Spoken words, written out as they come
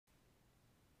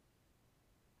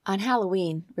On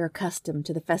Halloween, we're accustomed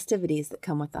to the festivities that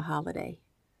come with the holiday.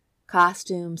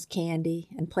 Costumes, candy,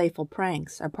 and playful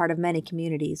pranks are part of many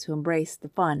communities who embrace the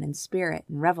fun and spirit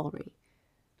and revelry.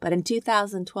 But in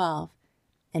 2012,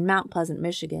 in Mount Pleasant,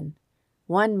 Michigan,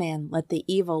 one man let the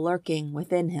evil lurking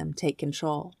within him take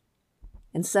control.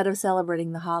 Instead of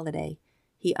celebrating the holiday,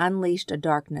 he unleashed a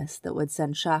darkness that would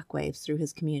send shockwaves through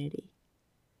his community.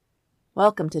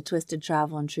 Welcome to Twisted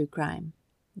Travel and True Crime.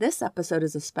 This episode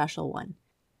is a special one.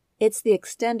 It's the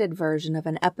extended version of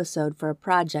an episode for a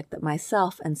project that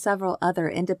myself and several other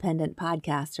independent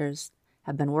podcasters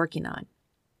have been working on.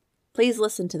 Please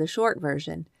listen to the short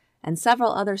version and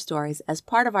several other stories as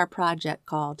part of our project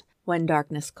called When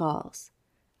Darkness Calls.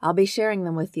 I'll be sharing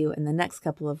them with you in the next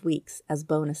couple of weeks as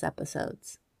bonus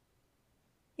episodes.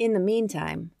 In the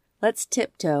meantime, let's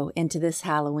tiptoe into this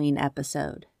Halloween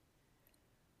episode.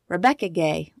 Rebekah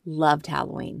Gay loved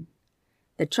Halloween.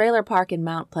 The trailer park in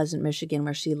Mount Pleasant, Michigan,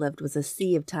 where she lived, was a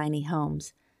sea of tiny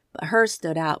homes, but hers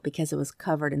stood out because it was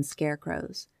covered in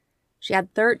scarecrows. She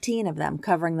had 13 of them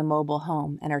covering the mobile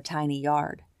home and her tiny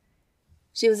yard.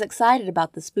 She was excited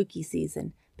about the spooky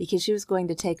season because she was going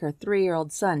to take her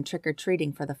 3-year-old son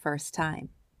trick-or-treating for the first time.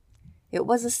 It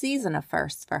was a season of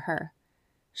firsts for her.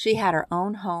 She had her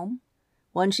own home,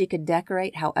 one she could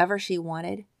decorate however she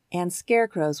wanted, and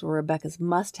scarecrows were Rebekah's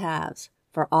must-haves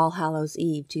for All Hallows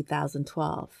Eve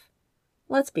 2012.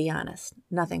 Let's be honest,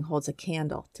 nothing holds a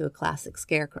candle to a classic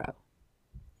scarecrow.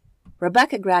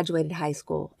 Rebekah graduated high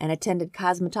school and attended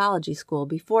cosmetology school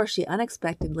before she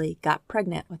unexpectedly got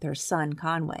pregnant with her son,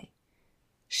 Conway.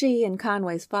 She and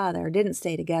Conway's father didn't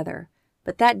stay together,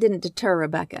 but that didn't deter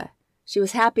Rebekah. She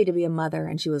was happy to be a mother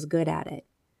and she was good at it.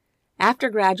 After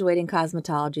graduating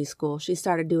cosmetology school, she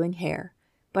started doing hair,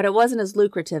 but it wasn't as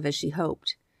lucrative as she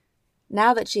hoped.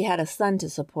 Now that she had a son to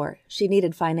support, she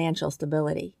needed financial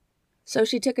stability. So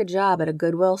she took a job at a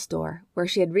Goodwill store where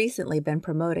she had recently been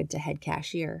promoted to head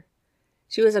cashier.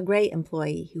 She was a great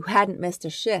employee who hadn't missed a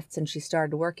shift since she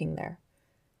started working there.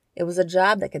 It was a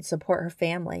job that could support her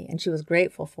family, and she was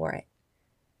grateful for it.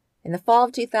 In the fall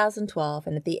of 2012,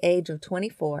 and at the age of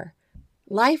 24,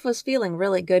 life was feeling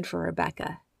really good for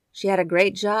Rebekah. She had a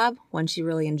great job, one she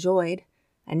really enjoyed,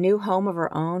 a new home of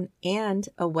her own, and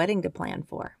a wedding to plan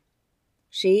for.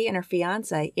 She and her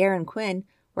fiancé, Aaron Quinn,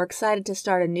 were excited to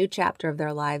start a new chapter of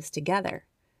their lives together.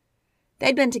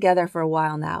 They'd been together for a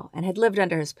while now and had lived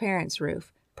under his parents'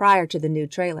 roof prior to the new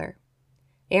trailer.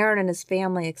 Aaron and his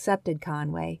family accepted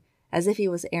Conway as if he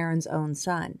was Aaron's own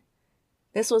son.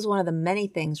 This was one of the many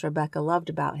things Rebekah loved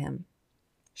about him.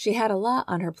 She had a lot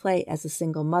on her plate as a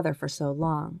single mother for so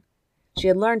long. She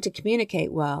had learned to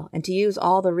communicate well and to use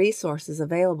all the resources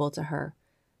available to her,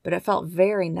 but it felt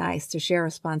very nice to share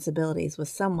responsibilities with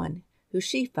someone who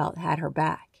she felt had her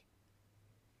back.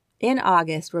 In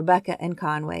August, Rebekah and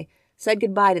Conway said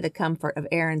goodbye to the comfort of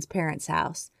Aaron's parents'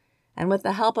 house, and with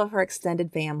the help of her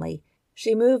extended family,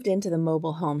 she moved into the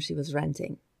mobile home she was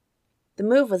renting. The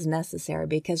move was necessary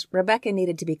because Rebekah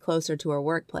needed to be closer to her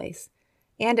workplace,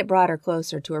 and it brought her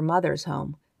closer to her mother's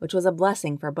home, which was a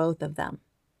blessing for both of them.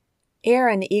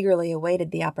 Aaron eagerly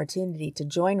awaited the opportunity to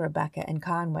join Rebekah and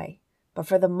Conway, but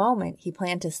for the moment he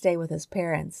planned to stay with his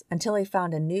parents until he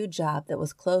found a new job that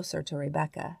was closer to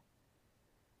Rebekah.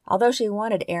 Although she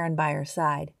wanted Aaron by her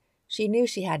side, she knew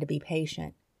she had to be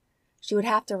patient. She would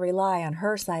have to rely on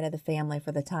her side of the family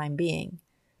for the time being,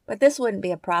 but this wouldn't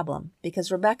be a problem because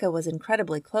Rebekah was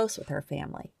incredibly close with her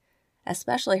family,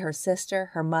 especially her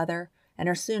sister, her mother, and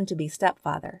her soon-to-be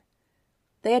stepfather.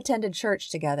 They attended church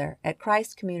together at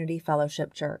Christ Community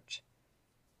Fellowship Church.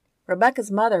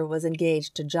 Rebekah's mother was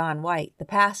engaged to John White, the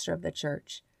pastor of the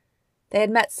church. They had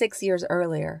met 6 years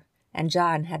earlier, and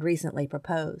John had recently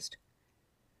proposed.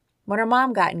 When her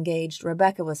mom got engaged,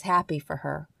 Rebekah was happy for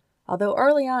her, although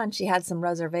early on she had some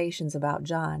reservations about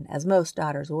John, as most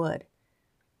daughters would.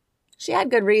 She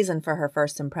had good reason for her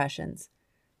first impressions.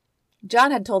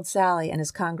 John had told Sally and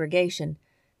his congregation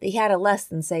that he had a less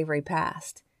than savory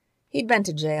past. He'd been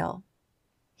to jail.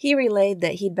 He relayed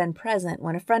that he'd been present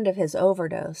when a friend of his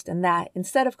overdosed and that,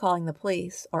 instead of calling the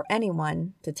police or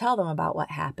anyone to tell them about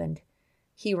what happened,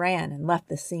 he ran and left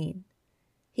the scene.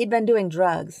 He'd been doing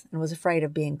drugs and was afraid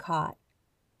of being caught.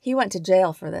 He went to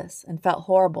jail for this and felt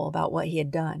horrible about what he had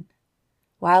done.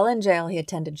 While in jail, he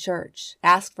attended church,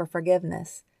 asked for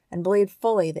forgiveness, and believed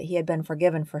fully that he had been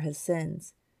forgiven for his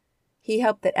sins. He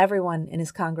hoped that everyone in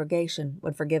his congregation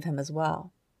would forgive him as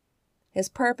well. His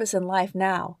purpose in life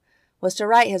now was to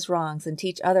right his wrongs and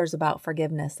teach others about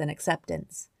forgiveness and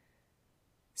acceptance.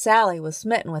 Sally was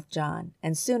smitten with John,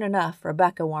 and soon enough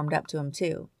Rebekah warmed up to him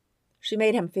too. She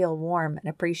made him feel warm and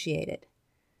appreciated.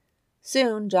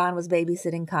 Soon John was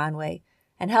babysitting Conway,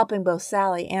 and helping both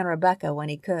Sally and Rebekah when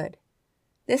he could.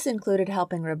 This included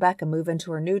helping Rebekah move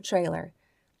into her new trailer,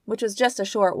 which was just a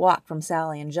short walk from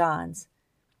Sally and John's.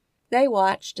 They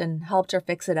watched and helped her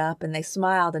fix it up, and they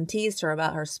smiled and teased her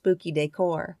about her spooky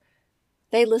decor.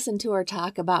 They listened to her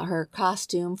talk about her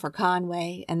costume for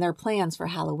Conway and their plans for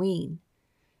Halloween.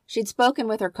 She'd spoken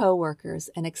with her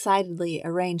co-workers and excitedly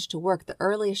arranged to work the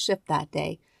earliest shift that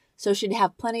day so she'd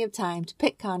have plenty of time to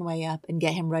pick Conway up and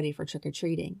get him ready for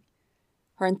trick-or-treating.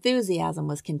 Her enthusiasm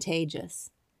was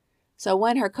contagious. So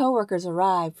when her co-workers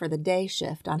arrived for the day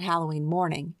shift on Halloween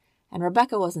morning and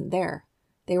Rebekah wasn't there,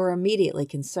 they were immediately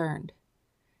concerned.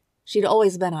 She'd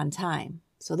always been on time,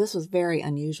 so this was very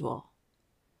unusual.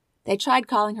 They tried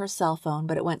calling her cell phone,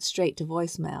 but it went straight to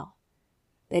voicemail.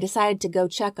 They decided to go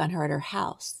check on her at her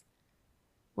house.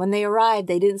 When they arrived,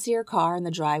 they didn't see her car in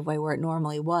the driveway where it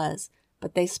normally was,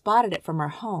 but they spotted it from her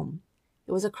home.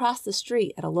 It was across the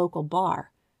street at a local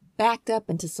bar, backed up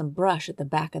into some brush at the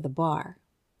back of the bar.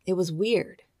 It was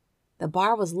weird. The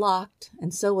bar was locked,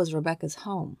 and so was Rebekah's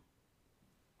home.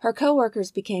 Her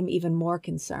co-workers became even more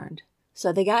concerned,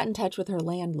 so they got in touch with her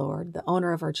landlord, the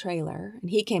owner of her trailer, and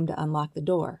he came to unlock the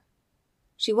door.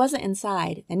 She wasn't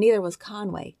inside, and neither was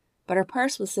Conway, but her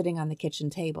purse was sitting on the kitchen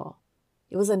table.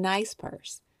 It was a nice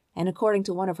purse, and according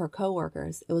to one of her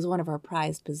co-workers, it was one of her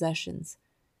prized possessions.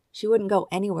 She wouldn't go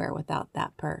anywhere without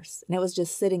that purse, and it was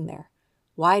just sitting there,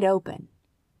 wide open.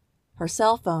 Her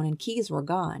cell phone and keys were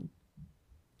gone.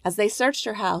 As they searched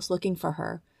her house looking for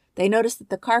her, they noticed that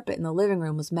the carpet in the living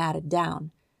room was matted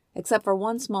down, except for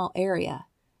one small area,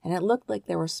 and it looked like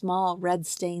there were small red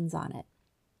stains on it.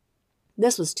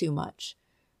 This was too much.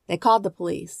 They called the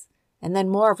police, and then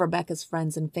more of Rebekah's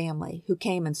friends and family, who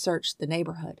came and searched the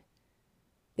neighborhood.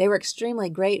 They were extremely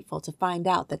grateful to find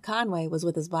out that Conway was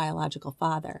with his biological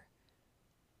father.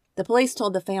 The police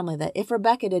told the family that if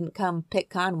Rebekah didn't come pick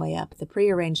Conway up at the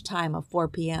prearranged time of 4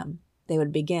 p.m., they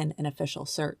would begin an official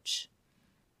search.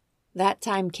 That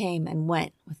time came and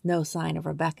went with no sign of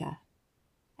Rebekah.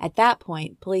 At that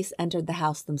point, police entered the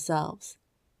house themselves.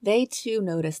 They too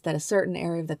noticed that a certain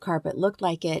area of the carpet looked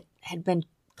like it had been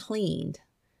cleaned,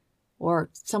 or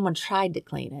someone tried to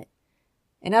clean it.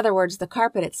 In other words, the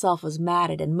carpet itself was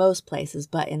matted in most places,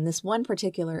 but in this one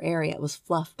particular area it was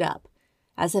fluffed up,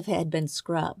 as if it had been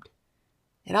scrubbed.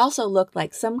 It also looked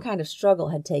like some kind of struggle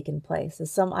had taken place,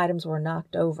 as some items were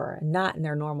knocked over and not in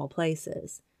their normal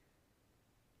places.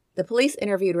 The police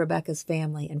interviewed Rebekah's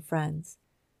family and friends.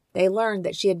 They learned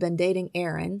that she had been dating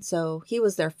Aaron, so he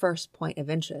was their first point of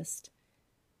interest.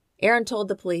 Aaron told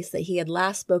the police that he had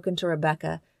last spoken to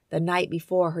Rebekah the night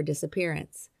before her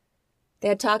disappearance. They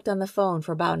had talked on the phone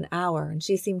for about an hour, and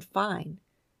she seemed fine.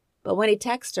 But when he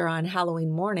texted her on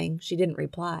Halloween morning, she didn't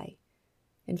reply.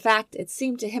 In fact, it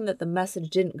seemed to him that the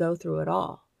message didn't go through at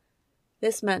all.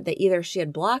 This meant that either she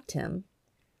had blocked him,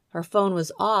 her phone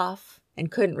was off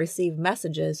and couldn't receive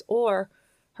messages, or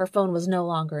her phone was no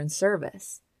longer in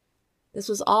service. This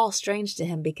was all strange to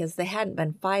him because they hadn't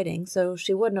been fighting, so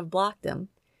she wouldn't have blocked him,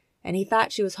 and he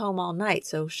thought she was home all night,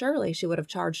 so surely she would have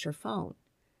charged her phone.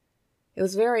 It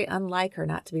was very unlike her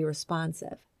not to be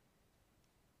responsive.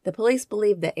 The police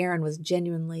believed that Aaron was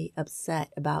genuinely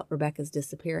upset about Rebekah's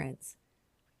disappearance.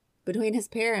 Between his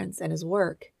parents and his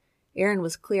work, Aaron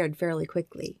was cleared fairly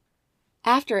quickly.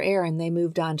 After Aaron, they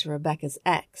moved on to Rebekah's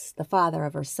ex, the father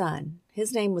of her son.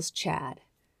 His name was Chad.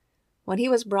 When he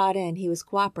was brought in, he was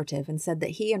cooperative and said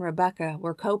that he and Rebekah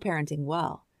were co-parenting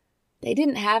well. They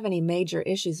didn't have any major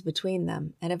issues between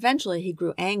them, and eventually he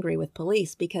grew angry with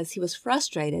police because he was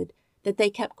frustrated that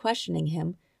they kept questioning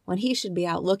him when he should be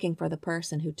out looking for the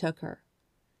person who took her.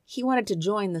 He wanted to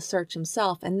join the search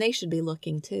himself, and they should be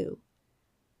looking too.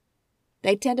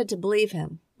 They tended to believe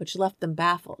him, which left them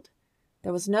baffled.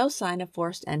 There was no sign of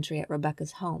forced entry at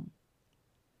Rebekah's home.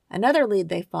 Another lead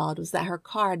they followed was that her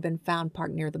car had been found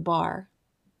parked near the bar,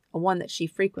 one that she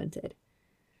frequented.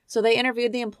 So they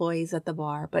interviewed the employees at the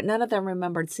bar, but none of them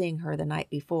remembered seeing her the night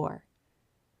before.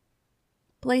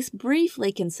 Police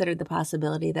briefly considered the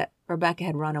possibility that Rebekah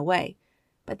had run away,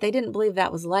 but they didn't believe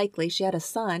that was likely. She had a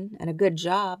son and a good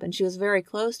job, and she was very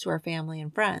close to her family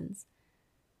and friends.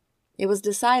 It was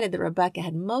decided that Rebekah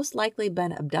had most likely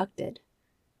been abducted,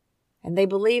 and they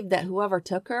believed that whoever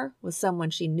took her was someone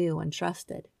she knew and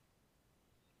trusted.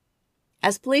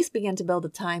 As police began to build a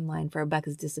timeline for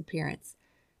Rebekah's disappearance,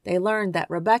 they learned that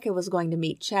Rebekah was going to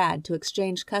meet Chad to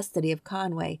exchange custody of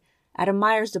Conway at a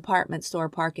Myers department store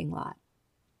parking lot.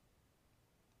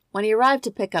 When he arrived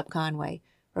to pick up Conway,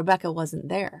 Rebekah wasn't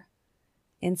there.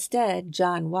 Instead,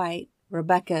 John White,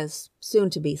 Rebekah's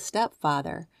soon-to-be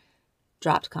stepfather,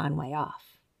 dropped Conway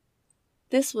off.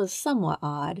 This was somewhat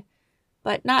odd,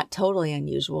 but not totally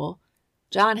unusual.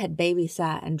 John had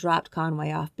babysat and dropped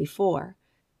Conway off before,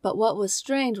 but what was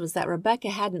strange was that Rebekah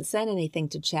hadn't said anything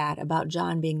to Chad about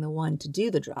John being the one to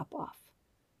do the drop-off.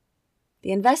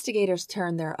 The investigators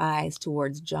turned their eyes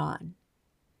towards John.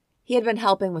 He had been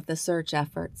helping with the search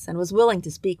efforts and was willing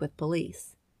to speak with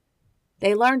police.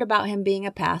 They learned about him being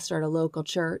a pastor at a local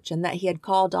church and that he had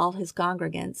called all his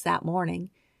congregants that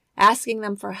morning, asking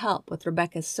them for help with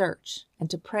Rebekah's search and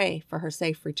to pray for her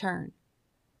safe return.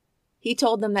 He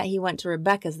told them that he went to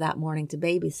Rebekah's that morning to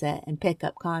babysit and pick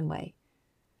up Conway.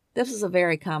 This was a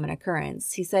very common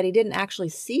occurrence. He said he didn't actually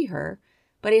see her,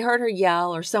 but he heard her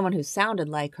yell, or someone who sounded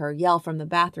like her yell from the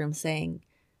bathroom saying,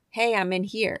 "Hey, I'm in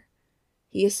here."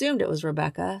 He assumed it was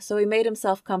Rebekah, so he made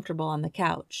himself comfortable on the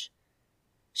couch.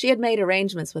 She had made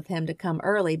arrangements with him to come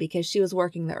early because she was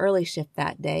working the early shift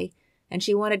that day, and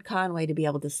she wanted Conway to be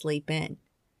able to sleep in.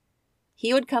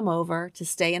 He would come over to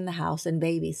stay in the house and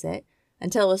babysit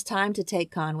until it was time to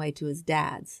take Conway to his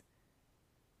dad's.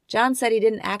 John said he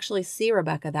didn't actually see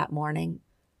Rebekah that morning,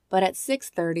 but at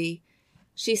 6:30,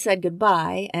 she said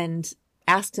goodbye and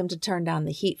asked him to turn down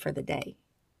the heat for the day.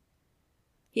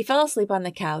 He fell asleep on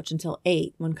the couch until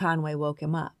 8 when Conway woke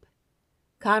him up.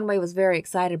 Conway was very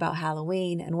excited about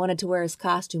Halloween and wanted to wear his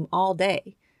costume all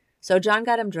day, so John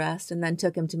got him dressed and then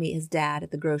took him to meet his dad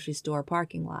at the grocery store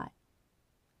parking lot.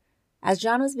 As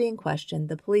John was being questioned,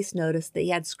 the police noticed that he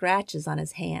had scratches on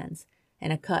his hands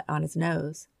and a cut on his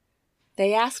nose.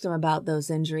 They asked him about those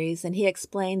injuries, and he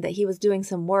explained that he was doing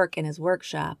some work in his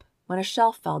workshop when a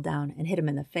shelf fell down and hit him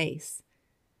in the face.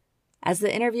 As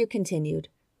the interview continued,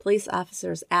 police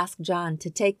officers asked John to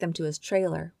take them to his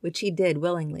trailer, which he did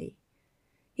willingly.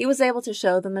 He was able to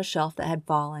show them the shelf that had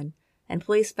fallen, and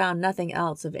police found nothing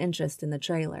else of interest in the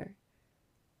trailer.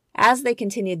 As they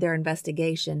continued their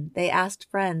investigation, they asked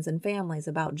friends and families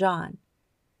about John.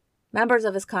 Members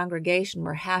of his congregation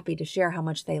were happy to share how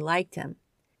much they liked him.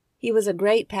 He was a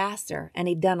great pastor, and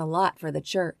he'd done a lot for the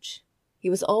church. He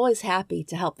was always happy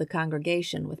to help the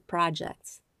congregation with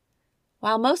projects.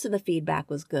 While most of the feedback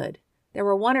was good, there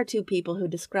were 1 or 2 people who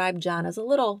described John as a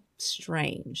little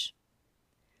strange.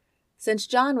 Since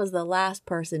John was the last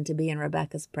person to be in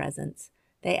Rebekah's presence,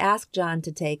 they asked John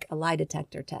to take a lie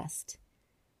detector test.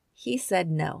 He said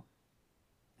no.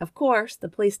 Of course, the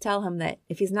police tell him that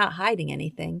if he's not hiding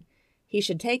anything, he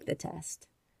should take the test.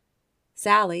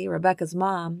 Sally, Rebekah's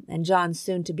mom, and John's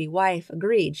soon-to-be wife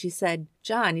agreed. She said,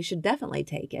 "John, you should definitely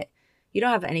take it. You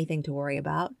don't have anything to worry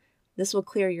about. This will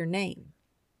clear your name."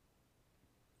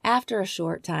 After a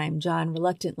short time, John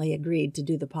reluctantly agreed to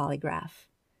do the polygraph.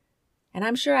 And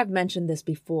I'm sure I've mentioned this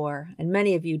before, and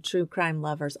many of you true crime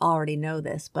lovers already know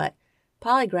this, but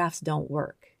polygraphs don't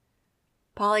work.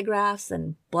 Polygraphs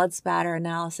and blood spatter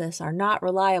analysis are not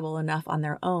reliable enough on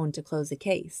their own to close a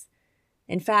case.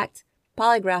 In fact,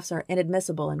 polygraphs are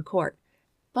inadmissible in court,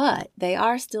 but they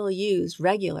are still used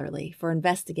regularly for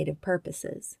investigative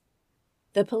purposes.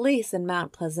 The police in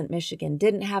Mount Pleasant, Michigan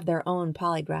didn't have their own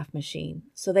polygraph machine,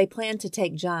 so they planned to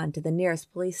take John to the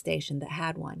nearest police station that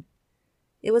had one.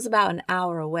 It was about an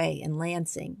hour away in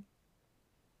Lansing.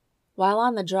 While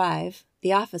on the drive,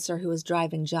 the officer who was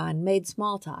driving John made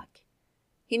small talk.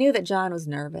 He knew that John was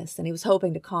nervous, and he was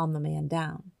hoping to calm the man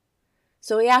down.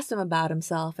 So he asked him about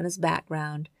himself and his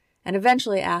background, and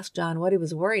eventually asked John what he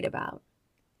was worried about.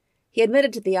 He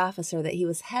admitted to the officer that he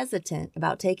was hesitant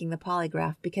about taking the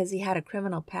polygraph because he had a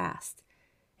criminal past,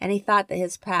 and he thought that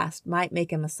his past might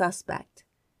make him a suspect.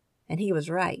 And he was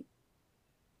right.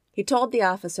 He told the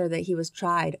officer that he was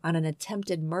tried on an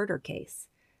attempted murder case,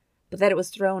 but that it was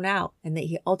thrown out and that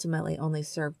he ultimately only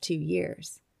served 2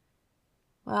 years.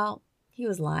 Well, he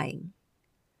was lying.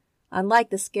 Unlike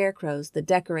the scarecrows that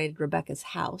decorated Rebekah's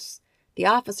house, the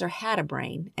officer had a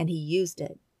brain, and he used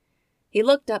it. He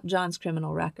looked up John's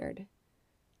criminal record.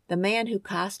 The man who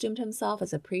costumed himself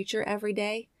as a preacher every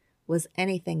day was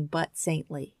anything but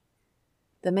saintly.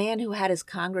 The man who had his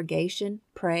congregation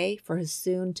pray for his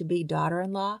soon-to-be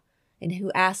daughter-in-law and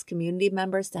who asked community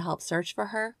members to help search for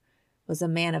her was a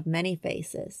man of many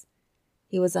faces.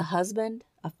 He was a husband,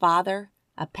 a father,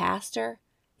 a pastor,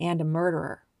 and a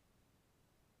murderer.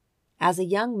 As a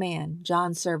young man,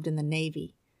 John served in the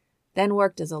Navy, then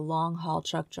worked as a long-haul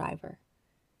truck driver.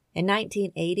 In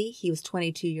 1980, he was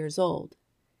 22 years old.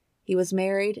 He was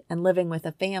married and living with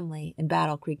a family in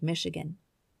Battle Creek, Michigan.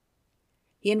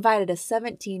 He invited a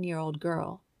 17-year-old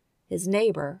girl, his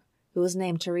neighbor, who was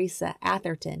named Teresa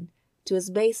Atherton, to his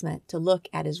basement to look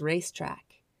at his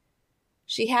racetrack.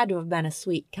 She had to have been a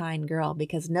sweet, kind girl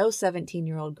because no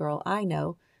 17-year-old girl I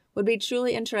know would be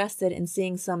truly interested in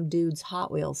seeing some dude's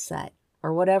Hot Wheels set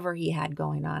or whatever he had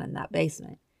going on in that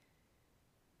basement.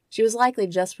 She was likely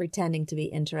just pretending to be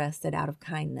interested out of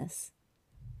kindness.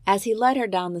 As he led her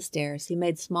down the stairs, he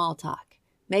made small talk,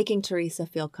 making Teresa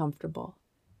feel comfortable.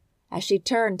 As she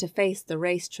turned to face the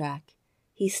racetrack,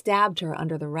 he stabbed her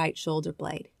under the right shoulder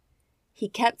blade. He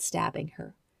kept stabbing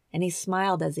her, and he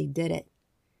smiled as he did it.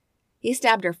 He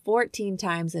stabbed her 14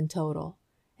 times in total,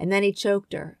 and then he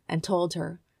choked her and told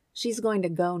her she's going to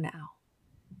go now.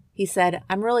 He said,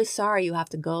 "I'm really sorry you have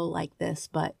to go like this,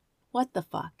 but what the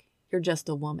fuck? You're just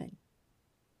a woman."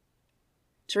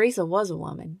 Teresa was a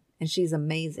woman, and she's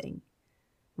amazing.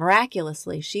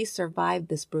 Miraculously, she survived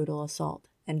this brutal assault,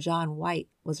 and John White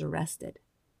was arrested.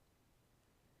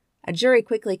 A jury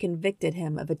quickly convicted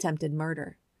him of attempted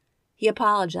murder. He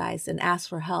apologized and asked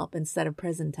for help instead of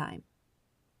prison time.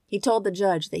 He told the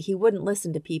judge that he wouldn't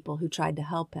listen to people who tried to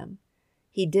help him.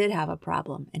 He did have a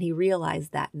problem, and he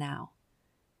realized that now.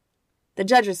 The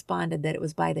judge responded that it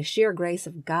was by the sheer grace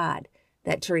of God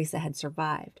that Teresa had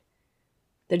survived.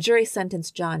 The jury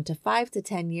sentenced John to 5 to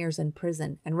 10 years in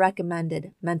prison and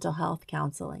recommended mental health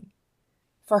counseling.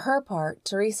 For her part,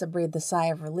 Teresa breathed a sigh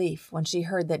of relief when she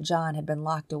heard that John had been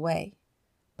locked away.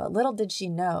 But little did she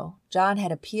know, John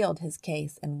had appealed his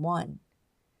case and won.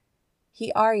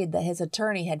 He argued that his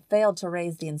attorney had failed to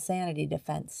raise the insanity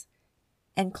defense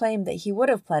and claimed that he would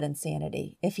have pled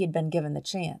insanity if he had been given the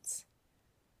chance.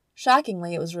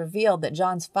 Shockingly, it was revealed that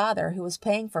John's father, who was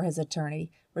paying for his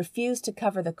attorney, refused to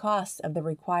cover the costs of the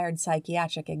required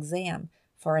psychiatric exam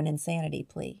for an insanity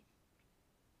plea.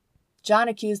 John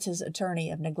accused his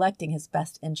attorney of neglecting his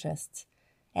best interests,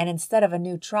 and instead of a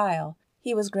new trial,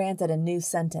 he was granted a new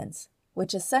sentence,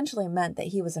 which essentially meant that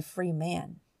he was a free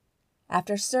man.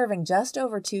 After serving just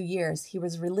over 2 years, he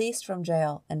was released from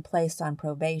jail and placed on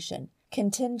probation,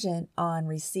 contingent on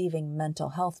receiving mental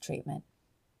health treatment.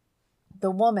 The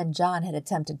woman John had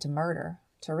attempted to murder,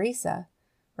 Teresa,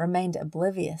 remained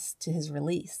oblivious to his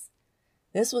release.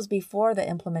 This was before the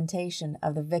implementation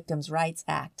of the Victims' Rights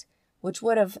Act, which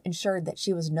would have ensured that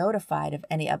she was notified of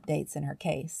any updates in her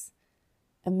case.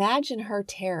 Imagine her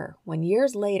terror when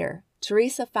years later,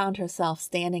 Teresa found herself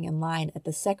standing in line at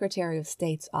the Secretary of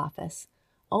State's office,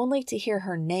 only to hear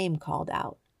her name called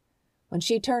out. When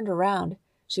she turned around,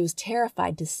 she was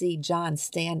terrified to see John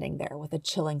standing there with a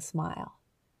chilling smile.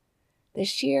 The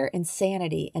sheer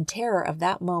insanity and terror of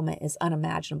that moment is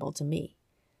unimaginable to me.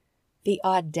 The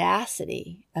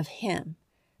audacity of him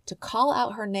to call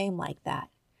out her name like that.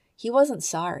 He wasn't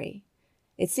sorry.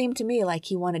 It seemed to me like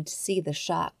he wanted to see the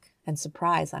shock and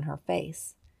surprise on her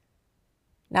face.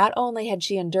 Not only had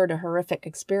she endured a horrific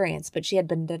experience, but she had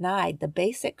been denied the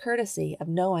basic courtesy of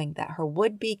knowing that her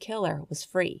would-be killer was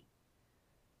free.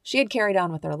 She had carried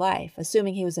on with her life,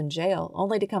 assuming he was in jail,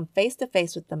 only to come face to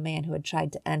face with the man who had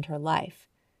tried to end her life.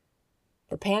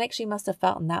 The panic she must have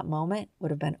felt in that moment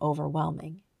would have been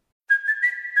overwhelming.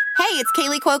 Hey, it's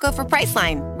Kaylee Cuoco for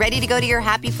Priceline. Ready to go to your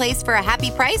happy place for a happy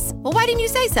price? Well, why didn't you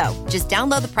say so? Just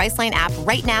download the Priceline app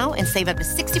right now and save up to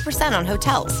 60% on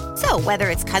hotels. So whether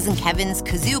it's Cousin Kevin's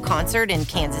Kazoo Concert in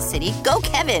Kansas City, go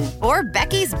Kevin, or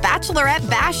Becky's Bachelorette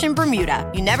Bash in Bermuda,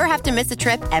 you never have to miss a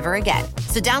trip ever again.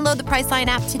 So download the Priceline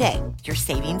app today. Your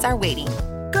savings are waiting.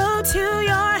 Go to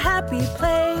your happy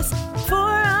place for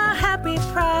a happy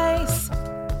price.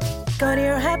 Go to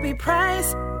your happy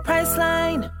price,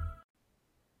 Priceline.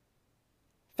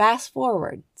 Fast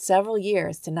forward several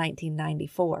years to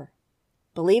 1994.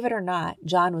 Believe it or not,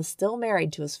 John was still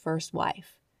married to his first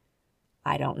wife.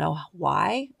 I don't know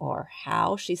why or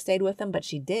how she stayed with him, but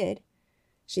she did.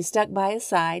 She stuck by his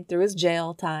side through his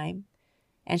jail time,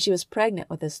 and she was pregnant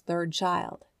with his third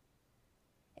child.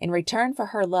 In return for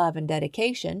her love and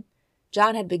dedication,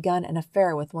 John had begun an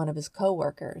affair with one of his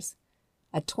co-workers,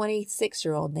 a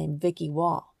 26-year-old named Vicky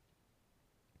Wall.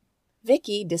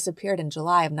 Vicky disappeared in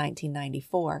July of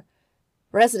 1994.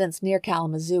 Residents near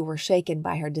Kalamazoo were shaken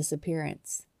by her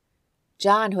disappearance.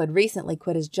 John, who had recently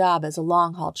quit his job as a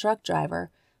long-haul truck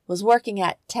driver, was working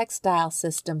at Textile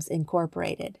Systems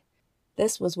Incorporated.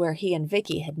 This was where he and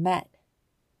Vicky had met.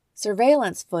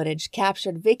 Surveillance footage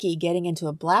captured Vicky getting into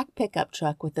a black pickup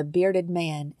truck with a bearded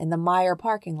man in the Meyer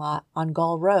parking lot on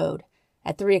Gull Road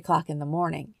at 3 o'clock in the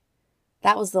morning.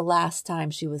 That was the last time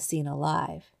she was seen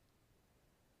alive.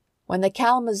 When the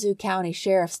Kalamazoo County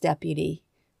Sheriff's deputy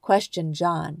questioned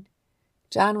John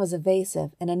was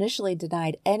evasive and initially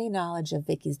denied any knowledge of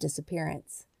Vicky's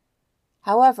disappearance.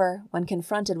 However, when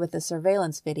confronted with the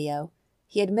surveillance video,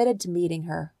 he admitted to meeting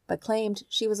her, but claimed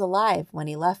she was alive when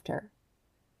he left her.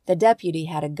 The deputy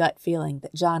had a gut feeling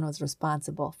that John was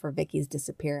responsible for Vicky's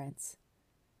disappearance.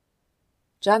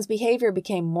 John's behavior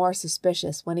became more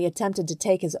suspicious when he attempted to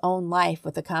take his own life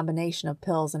with a combination of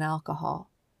pills and alcohol.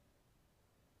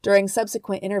 During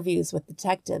subsequent interviews with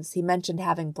detectives, he mentioned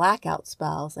having blackout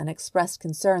spells and expressed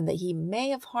concern that he may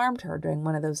have harmed her during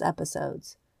one of those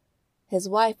episodes. His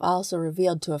wife also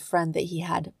revealed to a friend that he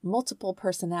had multiple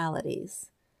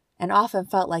personalities and often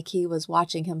felt like he was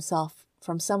watching himself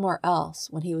from somewhere else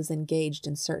when he was engaged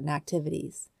in certain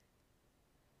activities.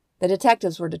 The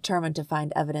detectives were determined to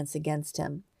find evidence against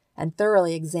him and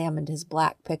thoroughly examined his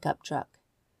black pickup truck.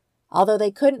 Although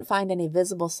they couldn't find any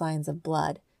visible signs of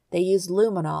blood, they used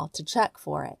luminol to check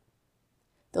for it.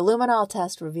 The luminol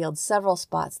test revealed several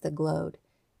spots that glowed,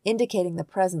 indicating the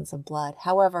presence of blood.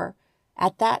 However,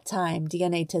 at that time,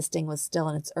 DNA testing was still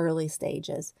in its early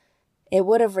stages. It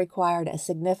would have required a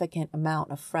significant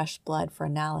amount of fresh blood for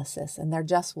analysis, and there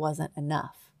just wasn't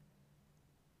enough.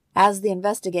 As the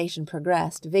investigation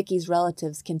progressed, Vicky's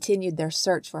relatives continued their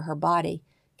search for her body,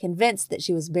 convinced that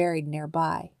she was buried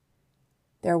nearby.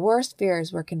 Their worst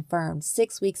fears were confirmed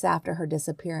 6 weeks after her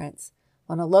disappearance,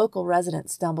 when a local resident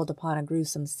stumbled upon a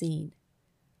gruesome scene.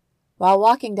 While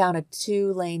walking down a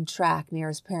 2-lane track near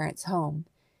his parents' home,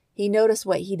 he noticed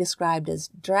what he described as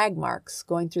drag marks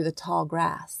going through the tall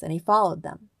grass, and he followed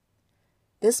them.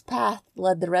 This path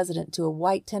led the resident to a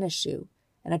white tennis shoe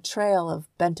and a trail of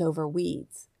bent-over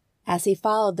weeds. As he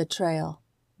followed the trail,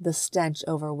 the stench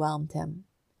overwhelmed him,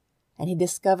 and he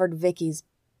discovered Vicky's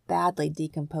badly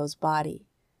decomposed body,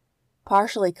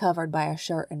 partially covered by a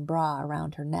shirt and bra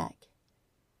around her neck.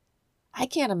 I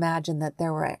can't imagine that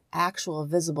there were actual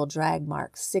visible drag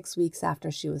marks 6 weeks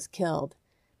after she was killed,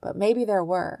 but maybe there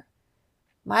were.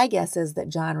 My guess is that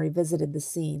John revisited the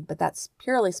scene, but that's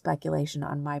purely speculation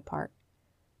on my part.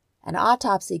 An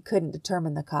autopsy couldn't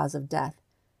determine the cause of death,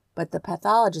 but the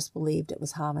pathologist believed it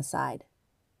was homicide.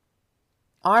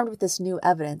 Armed with this new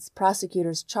evidence,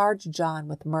 prosecutors charged John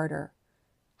with murder.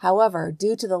 However,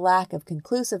 due to the lack of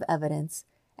conclusive evidence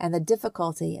and the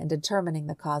difficulty in determining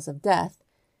the cause of death,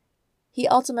 he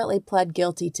ultimately pled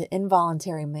guilty to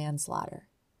involuntary manslaughter.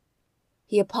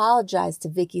 He apologized to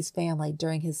Vicky's family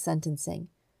during his sentencing,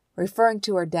 referring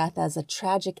to her death as a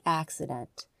tragic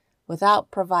accident,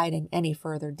 without providing any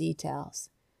further details.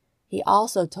 He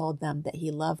also told them that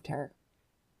he loved her.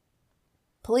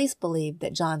 Police believed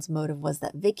that John's motive was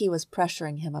that Vicky was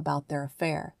pressuring him about their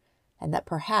affair, and that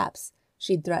perhaps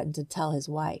she'd threatened to tell his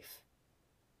wife.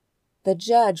 The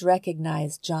judge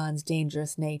recognized John's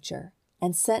dangerous nature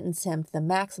and sentenced him to the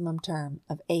maximum term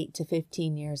of 8 to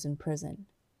 15 years in prison.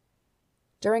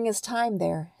 During his time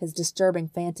there, his disturbing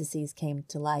fantasies came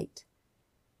to light.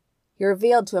 He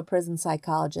revealed to a prison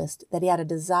psychologist that he had a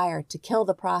desire to kill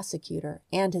the prosecutor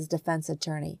and his defense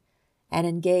attorney and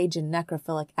engage in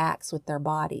necrophilic acts with their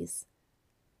bodies.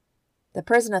 The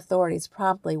prison authorities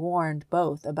promptly warned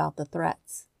both about the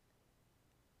threats.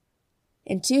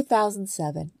 In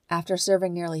 2007, after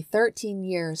serving nearly 13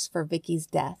 years for Vicky's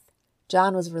death,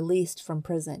 John was released from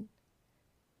prison.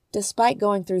 Despite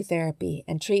going through therapy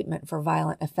and treatment for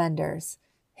violent offenders,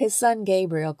 his son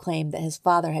Gabriel claimed that his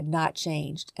father had not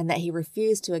changed and that he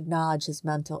refused to acknowledge his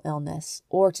mental illness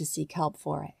or to seek help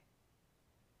for it.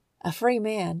 A free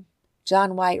man,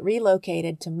 John White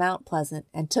relocated to Mount Pleasant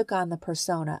and took on the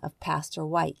persona of Pastor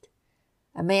White,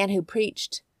 a man who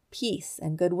preached peace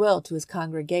and goodwill to his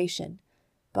congregation,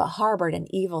 but harbored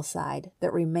an evil side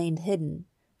that remained hidden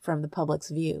from the public's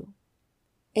view.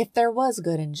 If there was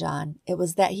good in John, it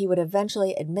was that he would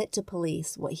eventually admit to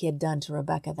police what he had done to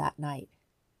Rebekah that night.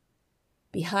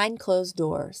 Behind closed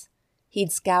doors,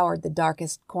 he'd scoured the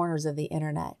darkest corners of the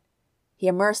internet. He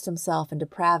immersed himself in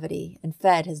depravity and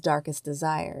fed his darkest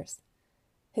desires.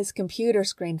 His computer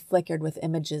screen flickered with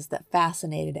images that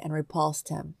fascinated and repulsed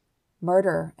him.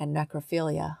 Murder and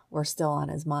necrophilia were still on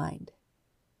his mind.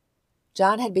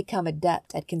 John had become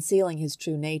adept at concealing his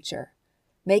true nature,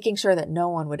 making sure that no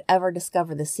one would ever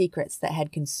discover the secrets that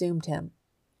had consumed him.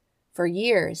 For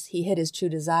years, he hid his true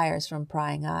desires from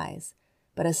prying eyes,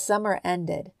 but as summer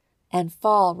ended and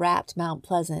fall wrapped Mount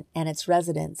Pleasant and its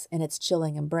residents in its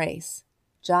chilling embrace,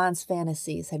 John's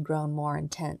fantasies had grown more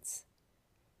intense.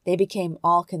 They became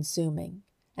all-consuming,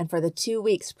 and for the 2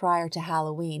 weeks prior to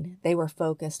Halloween, they were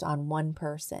focused on one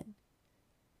person.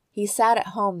 He sat at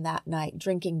home that night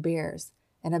drinking beers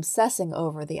and obsessing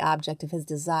over the object of his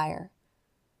desire,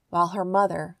 while her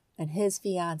mother and his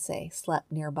fiancé slept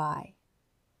nearby.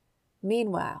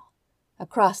 Meanwhile,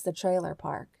 across the trailer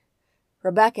park,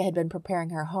 Rebekah had been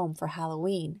preparing her home for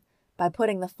Halloween by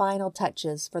putting the final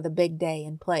touches for the big day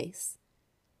in place.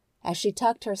 As she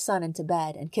tucked her son into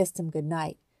bed and kissed him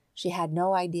goodnight, she had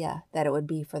no idea that it would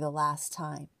be for the last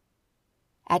time.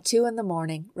 At 2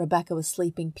 a.m, Rebekah was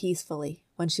sleeping peacefully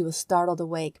when she was startled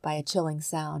awake by a chilling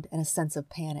sound and a sense of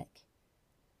panic.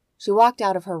 She walked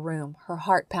out of her room, her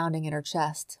heart pounding in her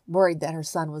chest, worried that her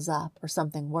son was up or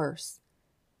something worse.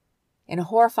 In a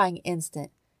horrifying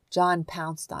instant, John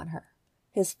pounced on her.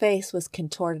 His face was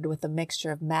contorted with a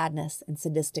mixture of madness and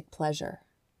sadistic pleasure.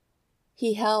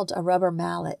 He held a rubber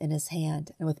mallet in his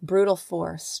hand and with brutal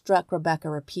force struck Rebekah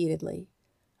repeatedly,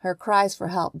 her cries for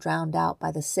help drowned out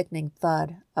by the sickening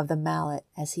thud of the mallet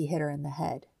as he hit her in the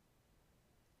head.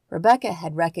 Rebekah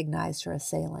had recognized her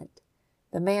assailant,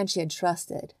 the man she had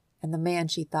trusted and the man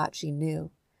she thought she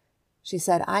knew. She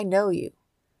said, "I know you,"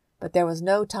 but there was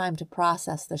no time to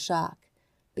process the shock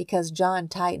because John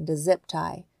tightened a zip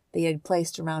tie that he had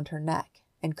placed around her neck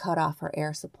and cut off her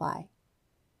air supply.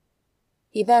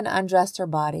 He then undressed her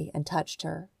body and touched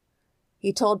her.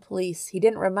 He told police he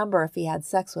didn't remember if he had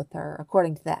sex with her,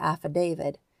 according to the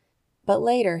affidavit, but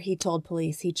later he told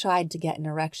police he tried to get an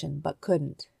erection but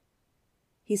couldn't.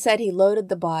 He said he loaded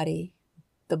the body,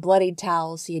 the bloodied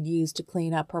towels he had used to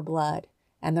clean up her blood,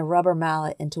 and the rubber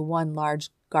mallet into one large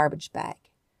garbage bag.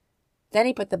 Then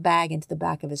he put the bag into the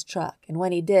back of his truck, and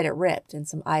when he did, it ripped and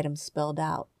some items spilled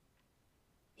out.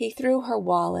 He threw her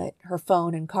wallet, her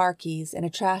phone, and car keys in a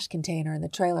trash container in the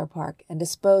trailer park and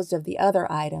disposed of the other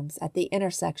items at the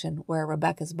intersection where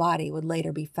Rebekah's body would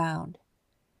later be found.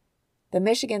 The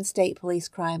Michigan State Police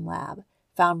Crime Lab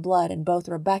found blood in both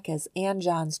Rebekah's and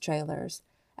John's trailers,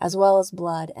 as well as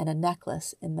blood and a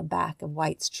necklace in the back of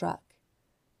White's truck.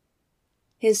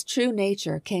 His true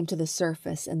nature came to the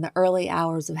surface in the early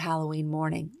hours of Halloween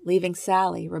morning, leaving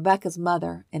Sally, Rebekah's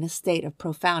mother, in a state of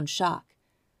profound shock.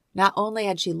 Not only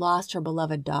had she lost her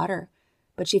beloved daughter,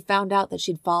 but she found out that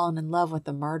she'd fallen in love with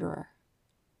the murderer.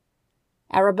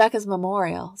 At Rebekah's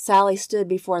memorial, Sally stood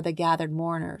before the gathered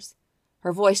mourners,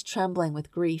 her voice trembling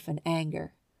with grief and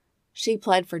anger. She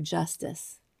pled for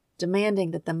justice, demanding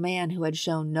that the man who had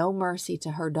shown no mercy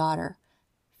to her daughter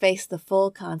face the full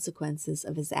consequences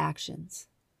of his actions.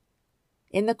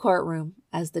 In the courtroom,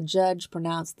 as the judge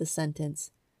pronounced the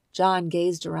sentence, John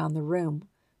gazed around the room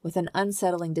with an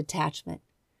unsettling detachment,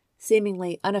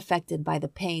 seemingly unaffected by the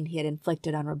pain he had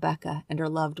inflicted on Rebekah and her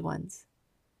loved ones.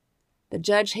 The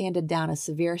judge handed down a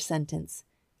severe sentence,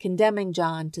 condemning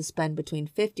John to spend between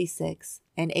 56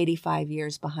 and 85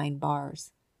 years behind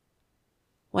bars.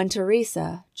 When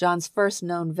Teresa, John's first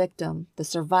known victim, the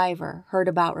survivor, heard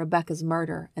about Rebekah's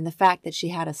murder and the fact that she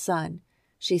had a son,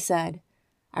 she said,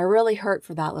 "I really hurt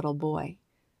for that little boy.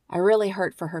 I really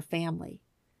hurt for her family.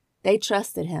 They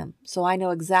trusted him, so I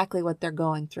know exactly what they're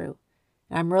going through.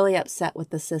 And I'm really upset with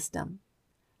the system,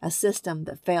 a system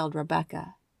that failed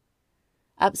Rebekah."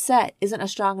 Upset isn't a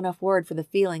strong enough word for the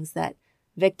feelings that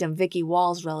victim Vicky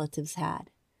Wall's relatives had.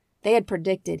 They had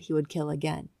predicted he would kill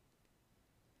again.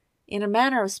 In a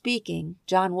manner of speaking,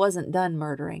 John wasn't done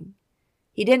murdering.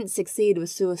 He didn't succeed with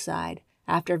suicide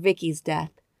after Vicky's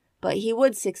death, but he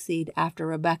would succeed after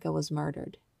Rebekah was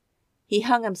murdered. He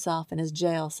hung himself in his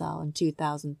jail cell in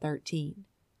 2013.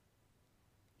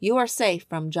 You are safe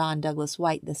from John Douglas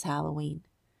White this Halloween,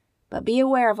 but be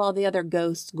aware of all the other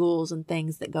ghosts, ghouls, and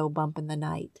things that go bump in the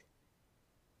night.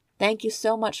 Thank you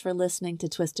so much for listening to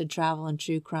Twisted Travel and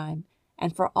True Crime,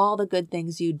 and for all the good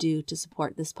things you do to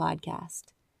support this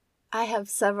podcast. I have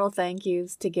several thank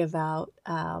yous to give out.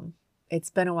 It's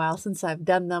been a while since I've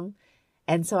done them,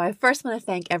 and so I first want to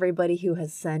thank everybody who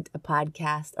has sent a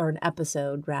podcast, or an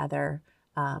episode rather,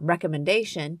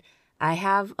 recommendation. I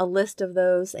have a list of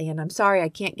those, and I'm sorry I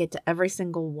can't get to every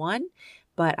single one,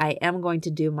 but I am going to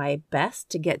do my best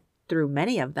to get through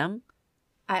many of them.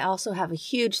 I also have a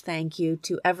huge thank you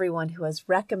to everyone who has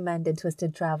recommended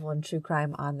Twisted Travel and True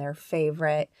Crime on their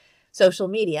favorite social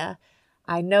media.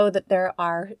 I know that there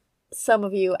are some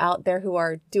of you out there who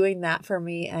are doing that for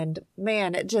me, and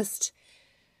man, it just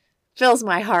fills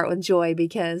my heart with joy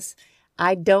because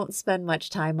I don't spend much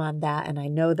time on that, and I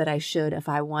know that I should if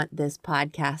I want this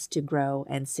podcast to grow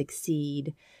and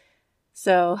succeed.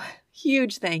 So,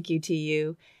 huge thank you to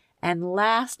you. And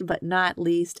last but not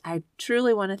least, I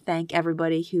truly want to thank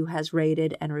everybody who has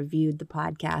rated and reviewed the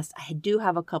podcast. I do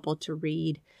have a couple to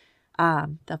read.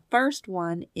 The first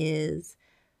one is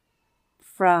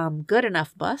from Good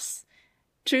Enough Bus.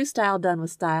 True style done with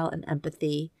style and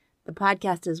empathy. The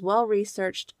podcast is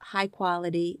well-researched, high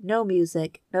quality, no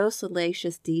music, no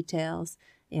salacious details,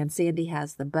 and Sandy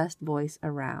has the best voice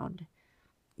around.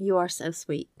 You are so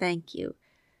sweet. Thank you.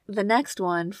 The next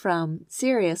one from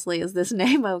Seriously, Is This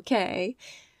Name Okay?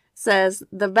 Says,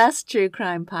 the best true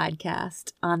crime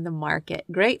podcast on the market.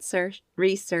 Great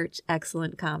research,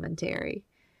 excellent commentary.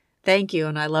 Thank you,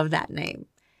 and I love that name.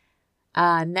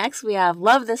 Next, we have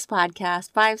Love This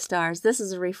Podcast, 5 stars. This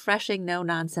is a refreshing,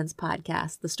 no-nonsense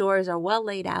podcast. The stories are well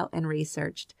laid out and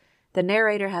researched. The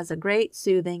narrator has a great,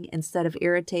 soothing, instead of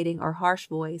irritating or harsh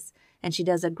voice, and she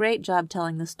does a great job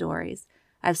telling the stories.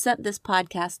 I've sent this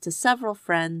podcast to several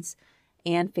friends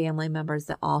and family members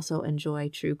that also enjoy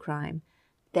true crime.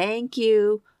 Thank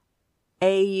you,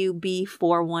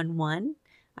 AUB411.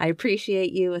 I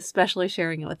appreciate you, especially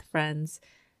sharing it with friends.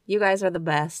 You guys are the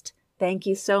best. Thank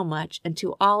you so much. And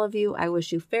to all of you, I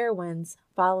wish you fair winds,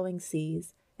 following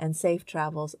seas, and safe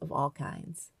travels of all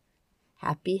kinds.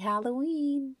 Happy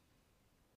Halloween!